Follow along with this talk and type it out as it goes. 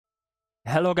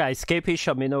Hello guys, KP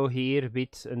Shamino here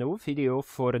with a new video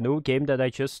for a new game that I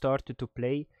just started to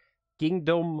play,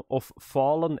 Kingdom of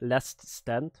Fallen Last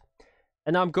Stand.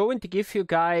 And I'm going to give you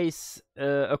guys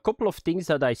a couple of things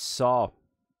that I saw,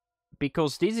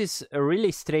 because this is a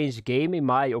really strange game in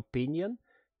my opinion,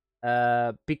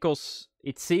 because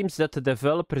it seems that the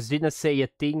developers didn't say a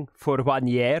thing for 1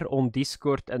 year on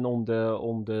Discord and on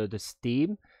the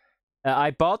Steam. I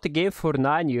bought the game for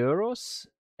 €9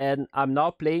 and I'm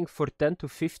now playing for 10 to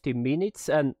 15 minutes,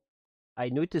 and I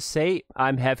need to say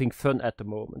I'm having fun at the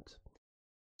moment.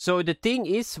 So the thing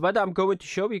is, what I'm going to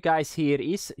show you guys here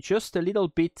is just a little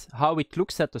bit how it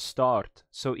looks at the start.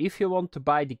 So if you want to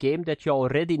buy the game, that you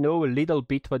already know a little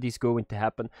bit what is going to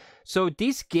happen. So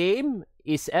this game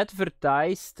is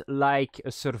advertised like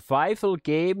a survival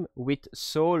game with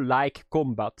soul-like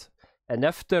combat. And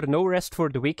after No Rest for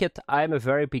the Wicked, I'm a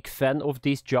very big fan of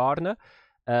this genre.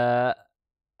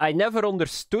 I never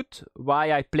understood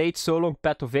why I played so long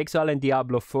Path of Exile and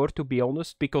Diablo 4, to be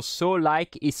honest, because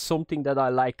soul-like is something that I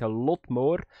like a lot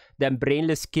more than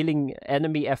brainless killing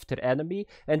enemy after enemy,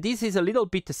 and this is a little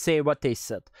bit to say what they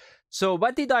said. So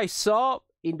what did I saw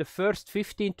in the first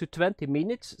 15 to 20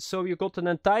 minutes? So you got an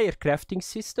entire crafting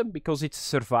system, because it's a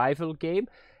survival game,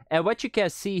 and what you can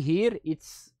see here,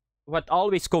 it's what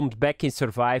always comes back in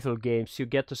survival games. You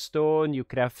get a stone, you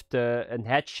craft a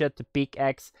hatchet, a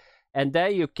pickaxe, and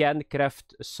then you can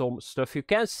craft some stuff. You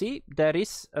can see there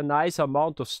is a nice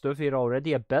amount of stuff here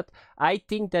already, a bed. I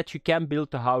think that you can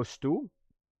build a house too.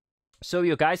 So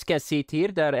you guys can see it here.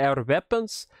 There are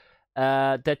weapons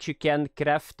that you can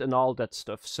craft and all that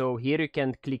stuff. So here you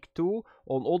can click too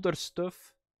on other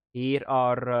stuff. Here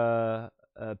are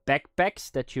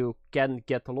backpacks that you can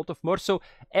get a lot of more. So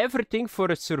everything for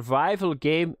a survival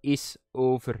game is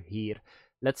over here.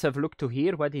 Let's have a look to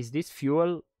here. What is this?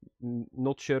 Fuel.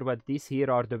 Not sure what this. Here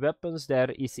are the weapons.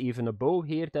 There is even a bow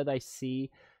here that I see.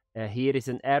 Here is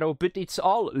an arrow, but it's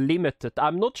all limited.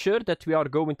 I'm not sure that we are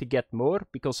going to get more,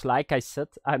 because like I said,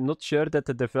 I'm not sure that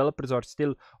the developers are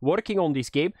still working on this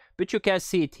game, but you can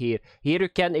see it here. Here you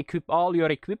can equip all your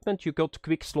equipment. You got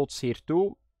quick slots here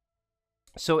too.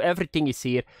 So everything is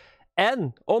here.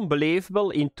 And unbelievable,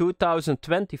 in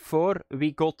 2024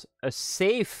 we got a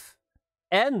save,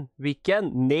 and we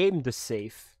can name the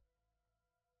save.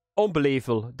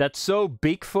 Unbelievable. That's so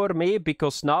big for me,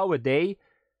 because nowadays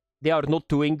they are not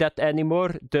doing that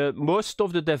anymore. Most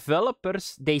of the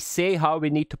developers, they say how we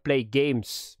need to play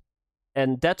games,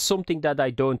 and that's something that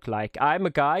I don't like. I'm a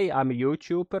guy, I'm a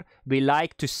YouTuber, we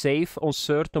like to save on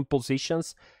certain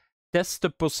positions, test the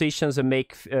positions and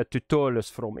make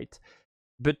tutorials from it.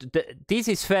 But this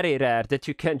is very rare, that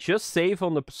you can just save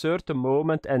on a certain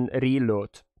moment and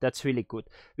reload. That's really good.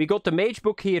 We got the mage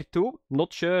book here too.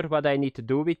 Not sure what I need to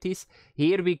do with this.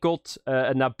 Here we got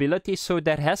an ability, so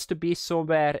there has to be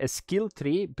somewhere a skill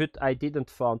tree, but I didn't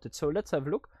find it. So let's have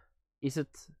a look. Is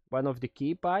it one of the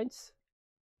keybinds?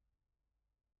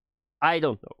 I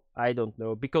don't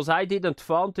know, because I didn't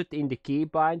find it in the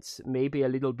keybinds. Maybe a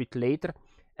little bit later.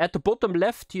 At the bottom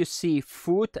left you see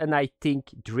food and I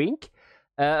think drink.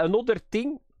 Another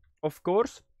thing, of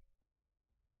course,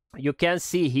 you can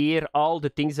see here all the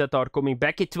things that are coming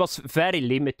back. It was very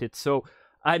limited, so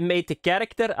I made the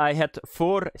character. I had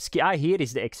 4 here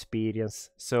is the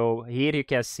experience. So here you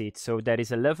can see it. So there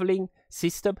is a leveling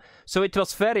system. So it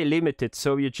was very limited.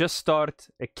 So you just start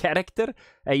a character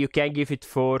and you can give it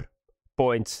 4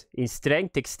 points in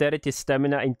strength, dexterity,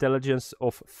 stamina, intelligence,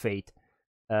 of fate.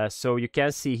 So you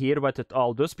can see here what it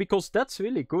all does, because that's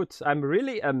really good. I'm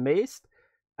really amazed.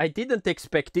 I didn't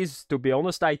expect this, to be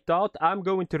honest. I thought I'm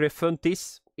going to refund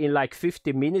this in like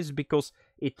 50 minutes because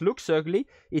it looks ugly.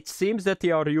 It seems that they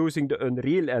are using the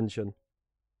Unreal Engine.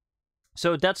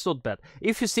 So that's not bad.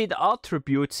 If you see the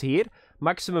attributes here,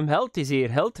 maximum health is here,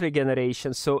 health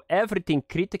regeneration, so everything,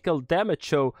 critical damage,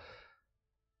 so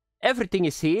everything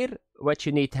is here what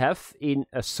you need to have in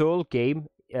a soul game.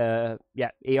 Yeah,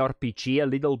 ARPG a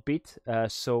little bit.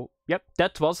 So yep,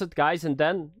 that was it, guys. And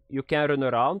then you can run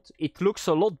around. It looks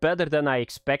a lot better than I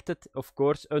expected. Of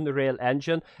course, Unreal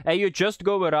Engine. And you just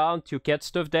go around, you get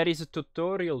stuff. There is a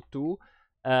tutorial too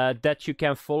that you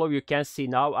can follow. You can see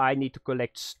now I need to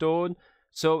collect stone.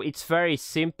 So it's very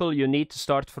simple. You need to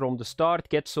start from the start,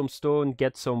 get some stone,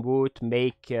 get some wood,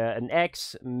 make an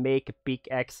axe, make a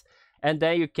pickaxe. And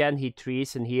then you can hit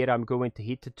trees, and here I'm going to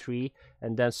hit a tree,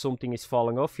 and then something is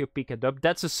falling off, you pick it up.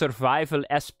 That's a survival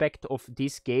aspect of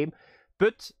this game.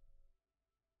 But,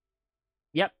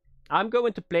 yeah, I'm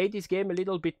going to play this game a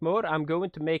little bit more. I'm going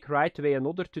to make right away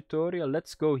another tutorial.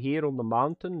 Let's go here on the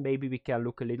mountain. Maybe we can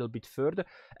look a little bit further.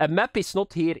 A map is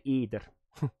not here either.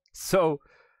 So,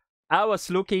 I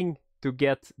was looking to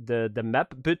get the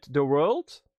map, but the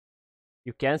world,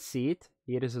 you can see it.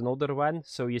 Here is another one.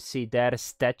 So you see there a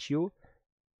statue.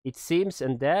 It seems,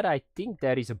 and there I think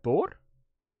there is a boar.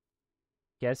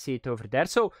 You can see it over there.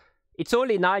 So it's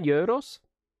only €9.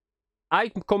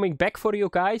 I'm coming back for you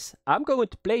guys. I'm going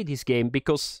to play this game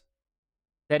because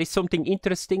there is something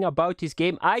interesting about this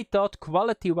game. I thought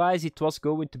quality-wise it was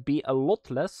going to be a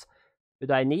lot less.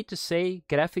 But I need to say,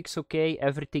 graphics okay,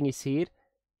 everything is here.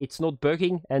 It's not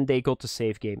bugging, and they got a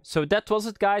save game. So that was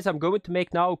it, guys. I'm going to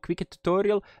make now a quick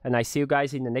tutorial, and I see you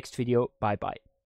guys in the next video. Bye-bye.